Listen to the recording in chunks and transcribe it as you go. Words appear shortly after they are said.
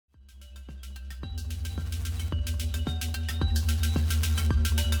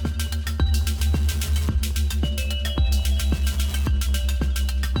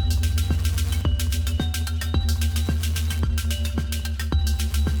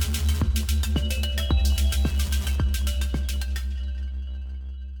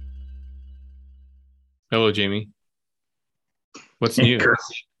Hello, Jamie. What's Hey, new? Kurt.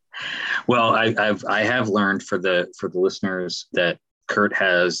 Well, I have learned for the listeners that Kurt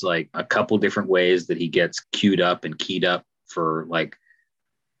has like a couple different ways that he gets queued up and keyed up for like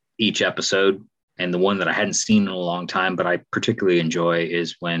each episode. And the one that I hadn't seen in a long time, but I particularly enjoy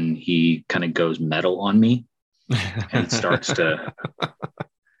is when he kind of goes metal on me and starts to,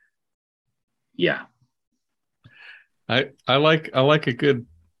 yeah, I like a good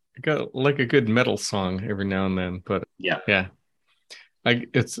metal song every now and then, but yeah. yeah,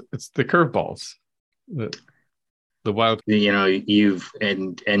 it's the curveballs, the the wild. You've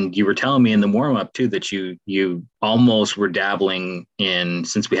and you were telling me in the warm up too that you almost were dabbling in,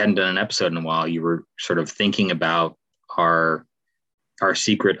 since we hadn't done an episode in a while, you were sort of thinking about our our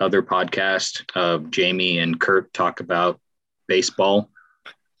secret other podcast of Jamie and Kurt talk about baseball.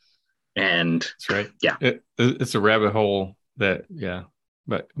 And That's right. yeah, It's a rabbit hole that yeah,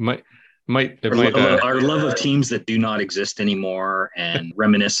 but might it our might love, our love of teams that do not exist anymore and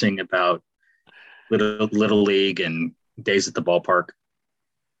reminiscing about little league and days at the ballpark.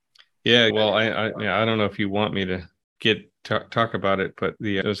 yeah. Well, I don't know if you want me to talk about it, but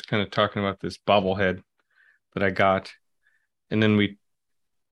I was kind of talking about this bobblehead that I got, and then we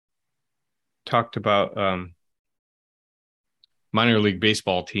talked about minor league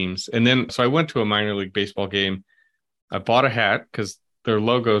baseball teams. And then, so I went to a minor league baseball game. I bought a hat because their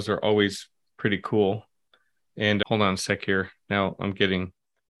logos are always pretty cool. And hold on a sec here. Now I'm getting,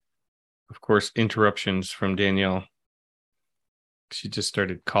 of course, interruptions from Danielle. She just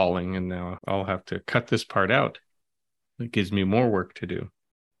started calling, and now I'll have to cut this part out. It gives me more work to do.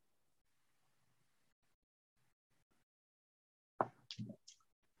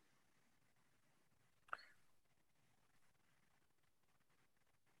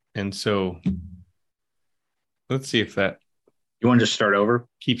 And so let's see if that You want to just start over?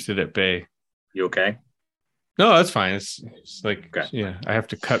 keeps it at bay. You okay? No, that's fine. It's like, Okay. yeah, I have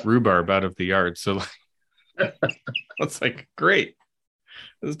to cut rhubarb out of the yard. So it's like, great.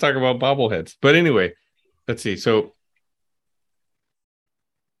 Let's talk about bobbleheads. But anyway, let's see. So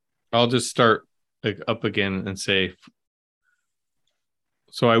I'll just start like up again and say,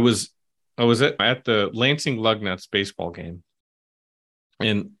 so I was at the Lansing Lugnuts baseball game,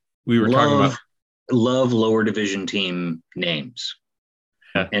 and we were talking about, Love lower division team names.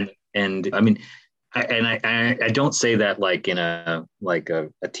 yeah, And I mean, I don't say that like in a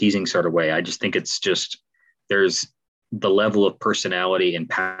teasing sort of way. I just think it's just there's the level of personality and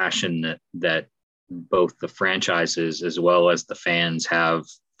passion that both the franchises as well as the fans have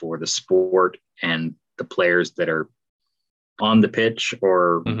for the sport and the players that are on the pitch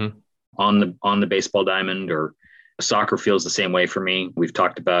or mm-hmm, on the baseball diamond. Or soccer feels the same way for me. We've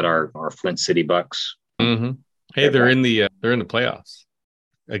talked about our Flint City Bucks. mm-hmm. Hey, they're in the playoffs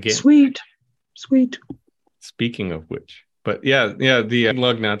again. Sweet, sweet. Speaking of which, but yeah, the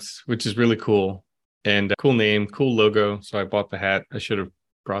Lugnuts, which is really cool, and cool name, cool logo. So I bought the hat. I should have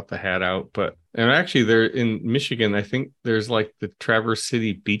brought the hat out, but and actually they're in Michigan. I think there's like the Traverse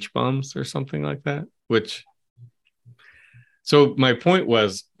City Beach Bums or something like that. Which, so my point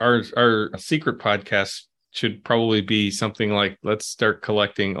was, our secret podcast should probably be something like, let's start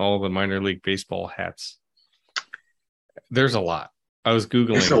collecting all the minor league baseball hats. There's a lot. I was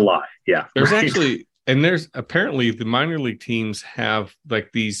There's a Googling. lot. Yeah. There's Right. actually, and there's apparently the minor league teams have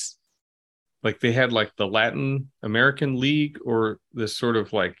like these, like they had like the Latin American League or this sort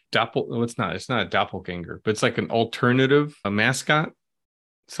of like no, it's not a doppelganger, but it's like an alternative a mascot,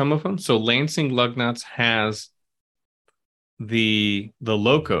 some of them. So Lansing Lugnuts has the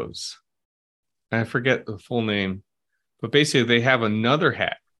Locos. I forget the full name, but basically they have another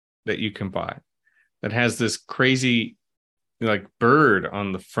hat that you can buy that has this crazy like bird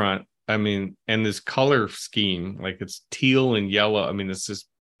on the front. I mean, and this color scheme, like it's teal and yellow. I mean, it's this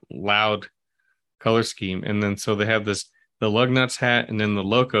loud color scheme. And then so they have the Lugnuts hat and then the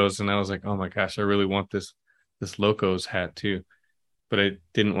Locos. And I was like, oh my gosh, I really want this Locos hat too. But I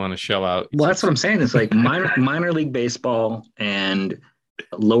didn't want to shell out. Well, that's what I'm saying. It's like minor league baseball and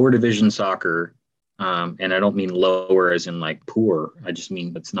lower division soccer. And I don't mean lower as in like poor. I just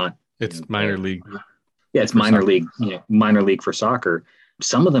mean it's not. It's minor league Yeah, it's for minor soccer. league. Minor league for soccer.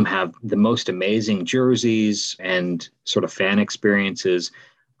 Some of them have the most amazing jerseys and sort of fan experiences.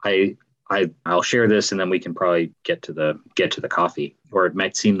 I I'll share this and then we can probably get to the coffee. Or it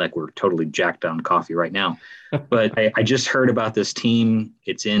might seem like we're totally jacked on coffee right now. But I just heard about this team.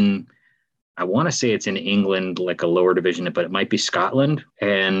 I want to say it's in England, like a lower division, but it might be Scotland.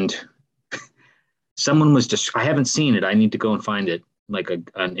 And someone was just, I haven't seen it. I need to go and find it, like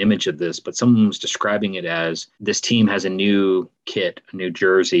an image of this, but someone was describing it as this team has a new kit, a new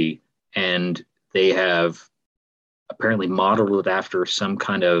jersey, and they have apparently modeled it after some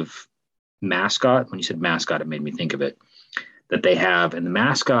kind of mascot. When you said mascot, it made me think of it, that they have. And the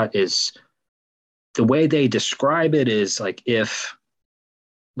mascot is, the way they describe it is like if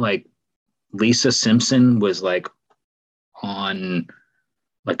like Lisa Simpson was like on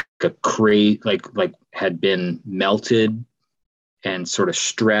like a crate, like had been melted and sort of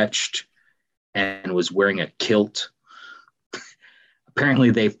stretched and was wearing a kilt.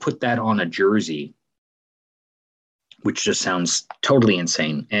 Apparently they've put that on a jersey, which just sounds totally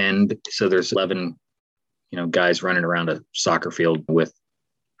insane. And so there's 11, guys running around a soccer field with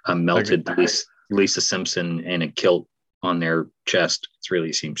a melted Lisa Simpson and a kilt on their chest. It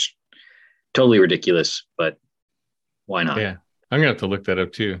really seems totally ridiculous, but why not? Yeah, I'm gonna have to look that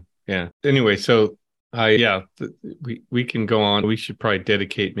up too. Yeah. Anyway, so we can go on. We should probably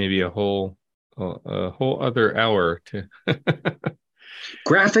dedicate maybe a whole other hour to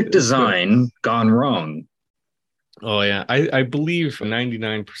graphic design gone wrong. Oh yeah, I believe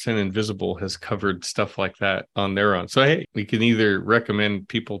 99% Invisible has covered stuff like that on their own. So hey, we can either recommend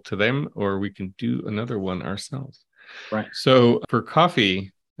people to them or we can do another one ourselves. Right. So for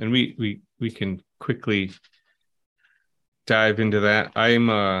coffee, and we can quickly dive into that.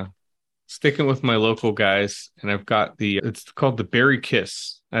 I'm sticking with my local guys, and I've got it's called the Berry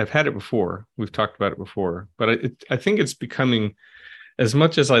Kiss. I've had it before. We've talked about it before, but I think it's becoming, as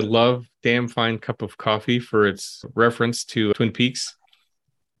much as I love Damn Fine Cup of Coffee for its reference to Twin Peaks,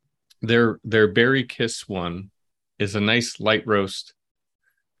 their Berry Kiss one is a nice light roast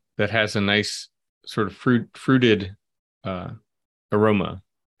that has a nice sort of fruited aroma.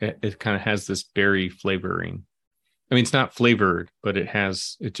 It kind of has this berry flavoring. I mean, it's not flavored, but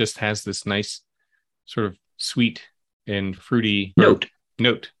it just has this nice sort of sweet and fruity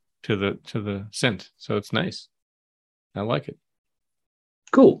note to the scent. So it's nice. I like it.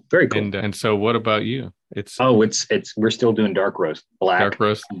 Cool. Very cool. And so what about you? It's we're still doing dark roast.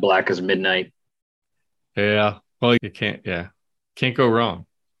 Black as midnight. Yeah. Well, you can't go wrong.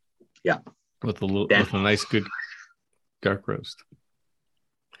 Yeah. With a nice good dark roast.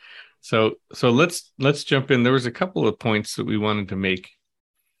 So let's jump in. There was a couple of points that we wanted to make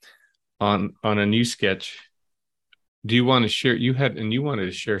on a new sketch. Do you want to share? You wanted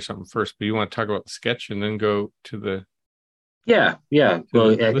to share something first, but you want to talk about the sketch and then go to the. Yeah.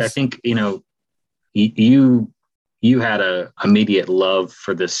 Well, I think you had a immediate love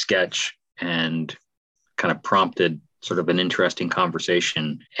for this sketch and kind of prompted sort of an interesting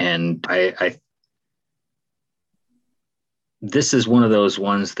conversation. And I this is one of those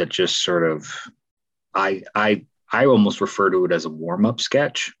ones that just sort of I almost refer to it as a warm-up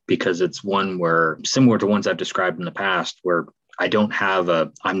sketch, because it's one where, similar to ones I've described in the past, where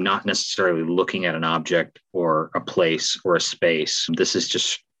I'm not necessarily looking at an object or a place or a space. This is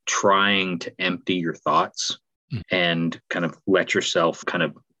just trying to empty your thoughts and kind of let yourself kind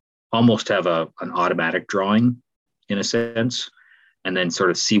of almost have an automatic drawing in a sense, and then sort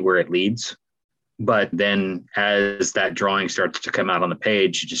of see where it leads. But then as that drawing starts to come out on the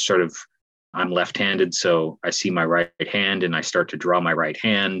page, you just sort of, I'm left-handed, so I see my right hand and I start to draw my right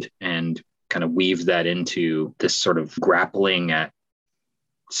hand and kind of weave that into this sort of grappling at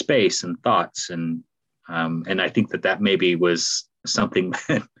space and thoughts. And I think that maybe was something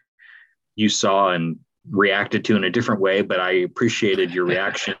that you saw and reacted to in a different way, but I appreciated your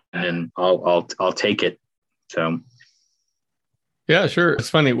reaction and I'll take it. So. Yeah, sure. It's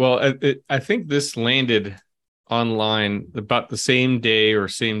funny. Well, I think this landed online about the same day or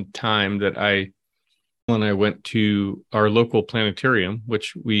same time that when I went to our local planetarium,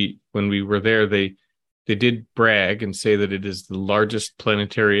 which when we were there, they did brag and say that it is the largest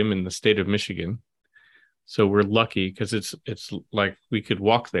planetarium in the state of Michigan. So we're lucky because it's like we could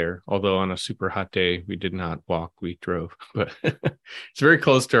walk there, although on a super hot day, we did not walk, we drove, but it's very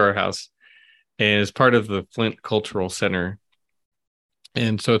close to our house and it's part of the Flint Cultural Center.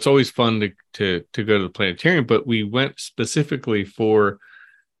 And so it's always fun to go to the planetarium, but we went specifically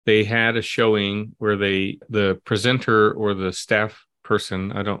they had a showing where the presenter or the staff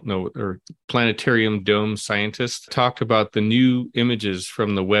person, I don't know, or planetarium dome scientist, talked about the new images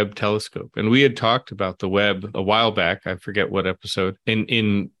from the Webb telescope. And we had talked about the Webb a while back, I forget what episode,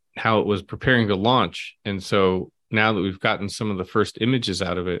 in how it was preparing to launch. And so now that we've gotten some of the first images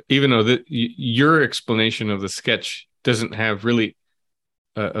out of it, even though your explanation of the sketch doesn't have really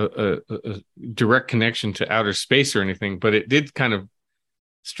a direct connection to outer space or anything, but it did kind of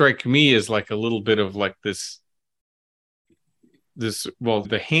strike me as like a little bit of like this well,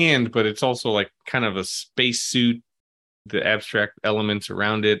 the hand, but it's also like kind of a space suit, the abstract elements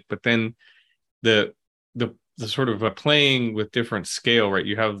around it, but then the the sort of playing with different scale, right?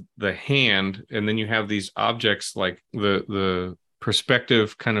 You have the hand, and then you have these objects like the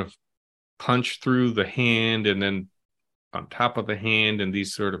perspective kind of punch through the hand, and then on top of the hand, and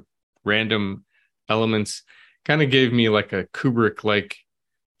these sort of random elements kind of gave me like a Kubrick like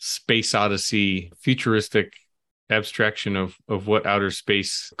space odyssey futuristic abstraction of what outer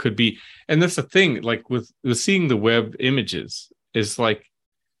space could be. And that's the thing, like with seeing the Webb images, is like,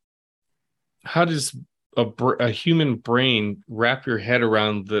 how does a human brain wrap your head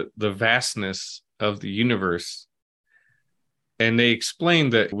around the vastness of the universe? And they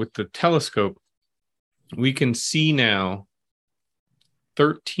explained that with the telescope, we can see now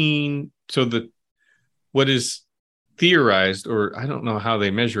 13. So what is theorized, or I don't know how they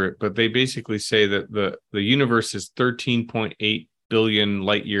measure it, but they basically say that the universe is 13.8 billion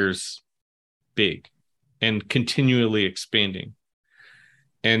light years big and continually expanding.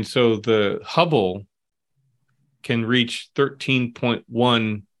 And so the Hubble can reach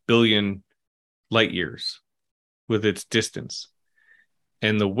 13.1 billion light years with its distance.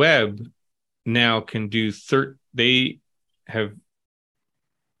 And the Webb now can do they have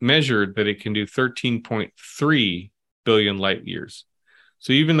measured that it can do 13.3 billion light years.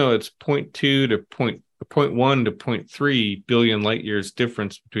 So even though it's 0.2 to 0.1 to 0.3 billion light years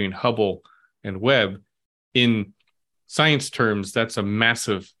difference between Hubble and Webb, in science terms, that's a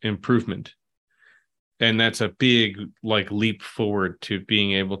massive improvement. And that's a big like leap forward to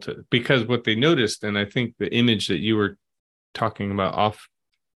being able to, because what they noticed, and I think the image that you were talking about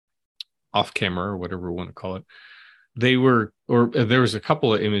off camera or whatever we want to call it, there was a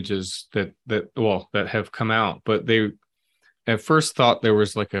couple of images that have come out, but they at first thought there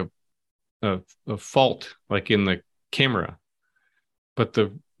was like a fault like in the camera, but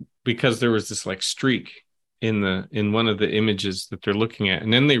because there was this like streak in one of the images that they're looking at,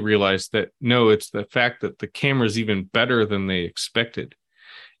 and then they realized that no, it's the fact that the camera is even better than they expected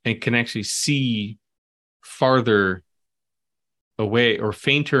and can actually see farther away or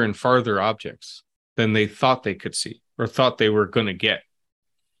fainter and farther objects than they thought they could see or thought they were going to get.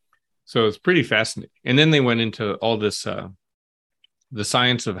 So it's pretty fascinating. And then they went into all this the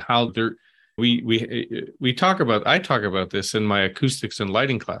science of how they're I talk about this in my acoustics and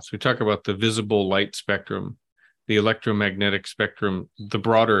lighting class. We talk about the visible light spectrum, the electromagnetic spectrum, the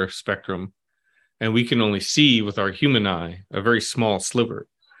broader spectrum, and we can only see with our human eye a very small sliver.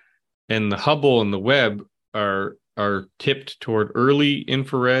 And the Hubble and the Webb are tipped toward early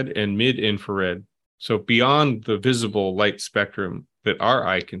infrared and mid infrared, so beyond the visible light spectrum that our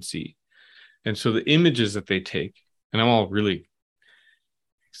eye can see. And so the images that they take, and I'm all really,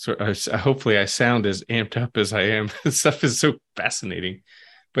 so hopefully I sound as amped up as I am. This stuff is so fascinating,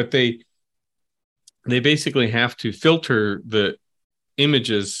 but they basically have to filter the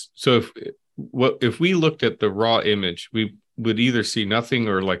images. So if we looked at the raw image, we would either see nothing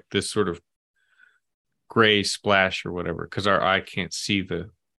or like this sort of gray splash or whatever, because our eye can't see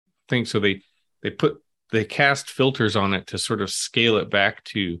the thing. So they cast filters on it to sort of scale it back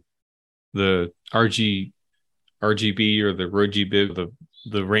to the RGB or the RGB,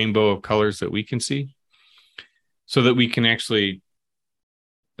 the rainbow of colors that we can see, so that we can actually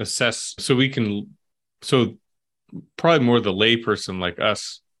assess. So probably more the layperson like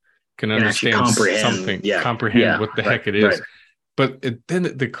us can understand something, comprehend what the heck it is. Right. But then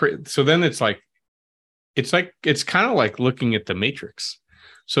it's kind of like looking at the Matrix.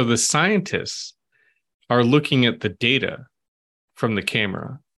 So the scientists are looking at the data from the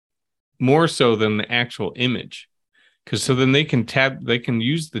camera more so than the actual image, because so then they can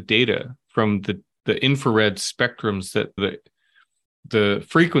use the data from the infrared spectrums, that the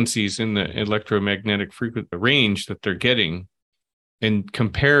frequencies in the electromagnetic range that they're getting, and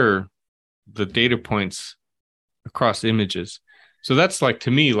compare the data points across images. So that's like,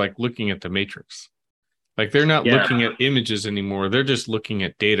 to me, like looking at the Matrix. Like they're not looking at images anymore. They're just looking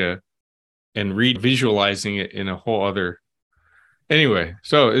at data and visualizing it in a whole other. Anyway,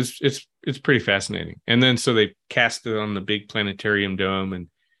 so it's pretty fascinating. And then so they cast it on the big planetarium dome and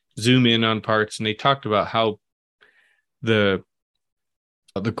zoom in on parts. And they talked about how the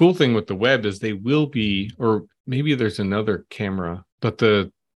cool thing with the Webb is they will be, or maybe there's another camera, but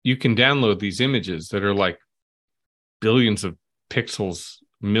you can download these images that are like billions of pixels,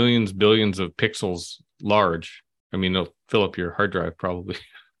 millions, billions of pixels large. I mean, they'll fill up your hard drive probably.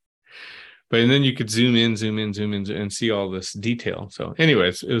 And then you could zoom in, and see all this detail. So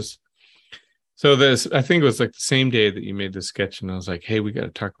anyways, I think it was like the same day that you made the sketch, and I was like, hey, we got to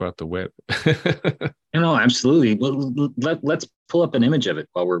talk about the Webb. No, absolutely. Well, let's pull up an image of it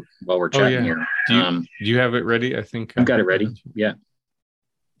while we're chatting here. Do you have it ready? I think I've got it ready. Yeah.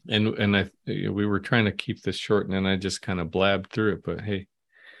 And we were trying to keep this short, and then I just kind of blabbed through it. But hey,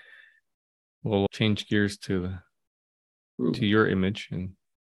 we'll change gears to your image,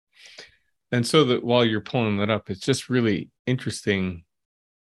 and so that while you're pulling that up, it's just really interesting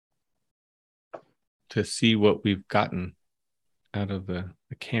to see what we've gotten out of the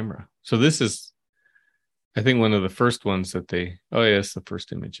camera. So this is, I think, one of the first ones that it's the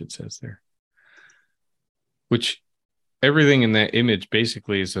first image it says there, which everything in that image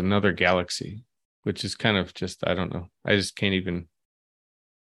basically is another galaxy, which is kind of just, I don't know. I just can't even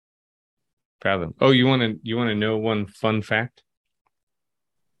fathom. Oh, you want to know one fun fact?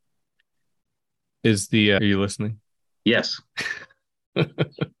 Are you listening? Yes.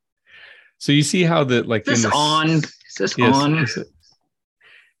 So you see how the like is this on? Is this on?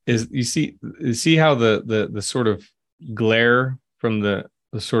 Is you see how the sort of glare from the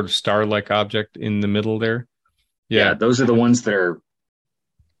sort of star-like object in the middle there? Yeah, those are the ones that are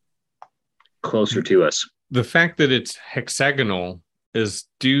closer to us. The fact that it's hexagonal is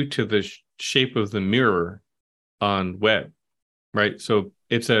due to the shape of the mirror on Webb, right? So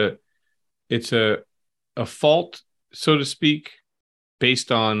it's a fault, so to speak,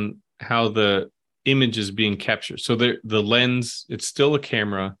 based on how the image is being captured. So the lens, it's still a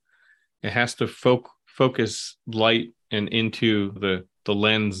camera. It has to focus light and into the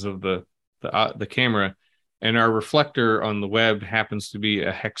lens of the camera. And our reflector on the Webb happens to be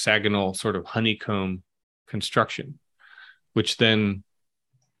a hexagonal sort of honeycomb construction, which then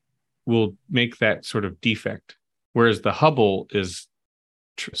will make that sort of defect. Whereas the Hubble is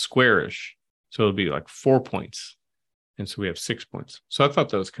squarish. So it'll be like 4 points. And so we have 6 points. So I thought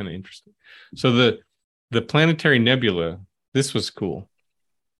that was kind of interesting. So the planetary nebula, this was cool.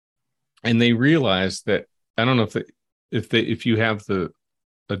 And they realized that, I don't know if you have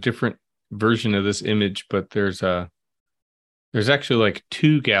a different version of this image, but there's actually like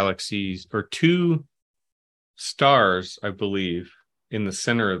 2 galaxies or 2 stars, I believe, in the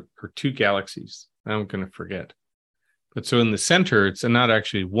center or 2 galaxies. I'm going to forget. But so in the center, it's not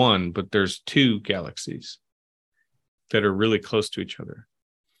actually 1, but there's 2 galaxies that are really close to each other.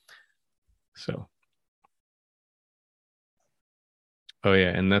 So, oh yeah,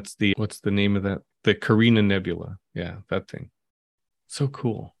 and that's what's the name of that? The Carina Nebula. Yeah, that thing. So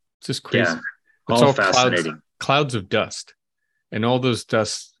cool. It's just crazy. Yeah, it's all fascinating. Clouds of dust, and all those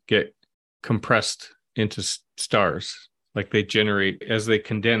dusts get compressed into stars. Like they generate as they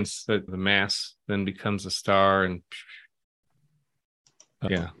condense, the mass then becomes a star, and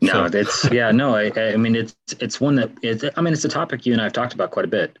yeah. No, I mean, it's one that it's a topic you and I have talked about quite a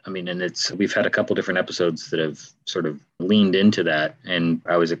bit. I mean, and we've had a couple different episodes that have sort of leaned into that. And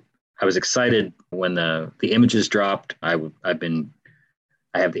I was excited when the images dropped. I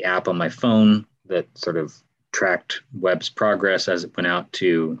have the app on my phone that sort of tracked Webb's progress as it went out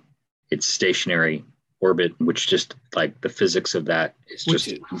to its stationary orbit, which just like the physics of that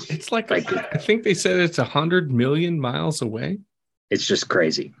is it's like I think they said it's 100 million miles away. It's just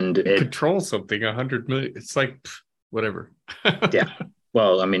crazy. And it controls something 100 million. It's like whatever. Yeah.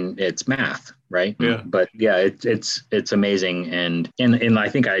 Well, I mean, it's math, right? Yeah. But yeah, it's amazing. And I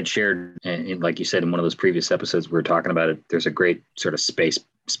think I had shared, and like you said in one of those previous episodes, we were talking about it. There's a great sort of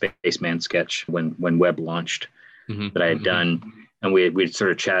spaceman sketch when Webb launched that I had done, and we'd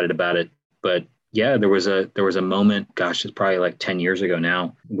sort of chatted about it. But yeah, there was a moment, gosh, it's probably like 10 years ago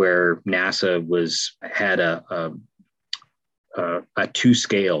now, where NASA had a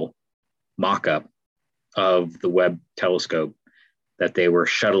 2-scale mock-up of the Webb telescope that they were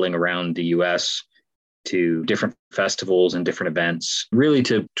shuttling around the US to different festivals and different events, really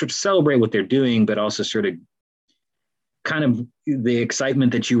to celebrate what they're doing, but also sort of kind of the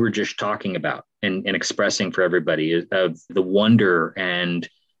excitement that you were just talking about and expressing for everybody of the wonder and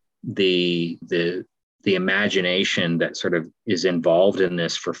the imagination that sort of is involved in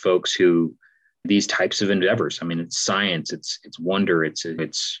this for folks who these types of endeavors. I mean, it's science, it's wonder, it's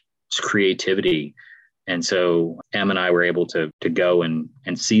creativity. And so Em and I were able to go and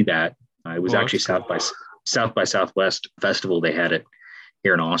see that. It was actually South by Southwest Festival. They had it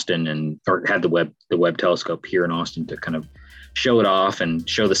here in Austin, or had the Webb telescope here in Austin to kind of show it off and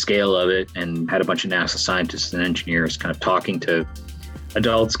show the scale of it, and had a bunch of NASA scientists and engineers kind of talking to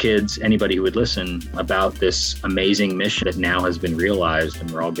adults, kids, anybody who would listen about this amazing mission that now has been realized, and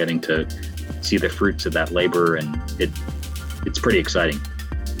we're all getting to see the fruits of that labor, and it's pretty exciting.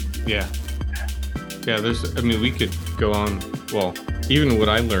 Yeah, we could go on, well, even what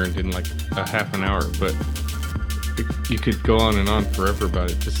I learned in like a half an hour, but you could go on and on forever about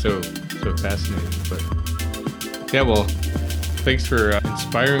it. Just so fascinating. But yeah, well, thanks for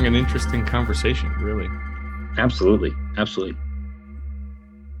inspiring an interesting conversation, really. Absolutely.